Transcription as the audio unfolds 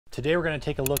Today we're going to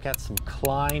take a look at some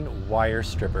Klein wire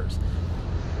strippers.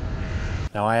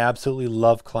 Now I absolutely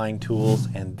love Klein tools,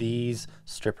 and these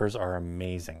strippers are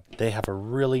amazing. They have a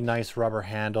really nice rubber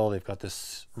handle. They've got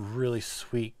this really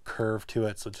sweet curve to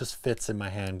it, so it just fits in my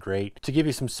hand great. To give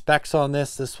you some specs on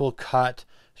this, this will cut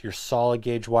your solid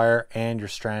gauge wire and your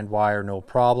strand wire no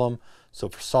problem. So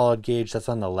for solid gauge, that's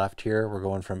on the left here, we're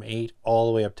going from 8 all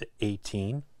the way up to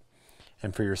 18.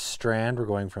 And for your strand, we're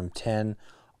going from 10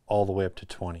 all the way up to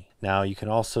 20. Now you can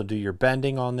also do your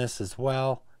bending on this as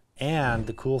well. And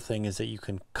the cool thing is that you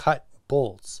can cut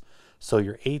bolts. So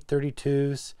your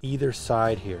 832s either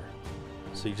side here.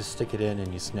 So you just stick it in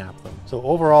and you snap them. So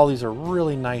overall, these are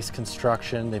really nice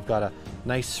construction. They've got a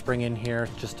nice spring in here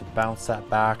just to bounce that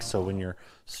back. So when you're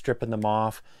stripping them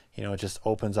off, you know, it just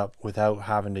opens up without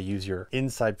having to use your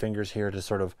inside fingers here to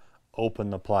sort of open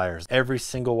the pliers. Every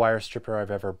single wire stripper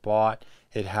I've ever bought,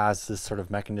 it has this sort of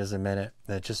mechanism in it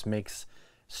that just makes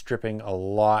stripping a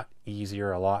lot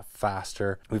easier, a lot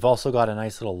faster. We've also got a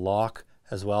nice little lock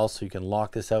as well, so you can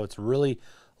lock this out. It's really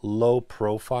low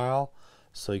profile,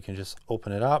 so you can just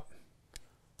open it up,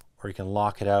 or you can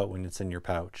lock it out when it's in your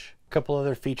pouch. A couple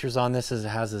other features on this is it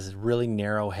has this really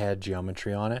narrow head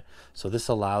geometry on it, so this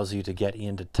allows you to get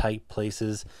into tight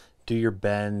places, do your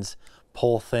bends,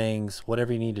 pull things,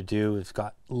 whatever you need to do. It's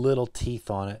got little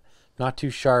teeth on it, not too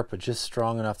sharp, but just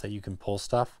strong enough that you can pull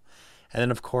stuff. And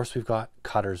then of course we've got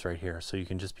cutters right here, so you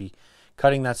can just be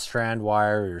cutting that strand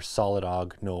wire or your solid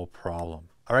aug, no problem.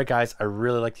 All right guys, I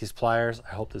really like these pliers.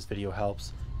 I hope this video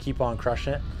helps. Keep on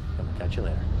crushing it, and we'll catch you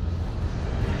later.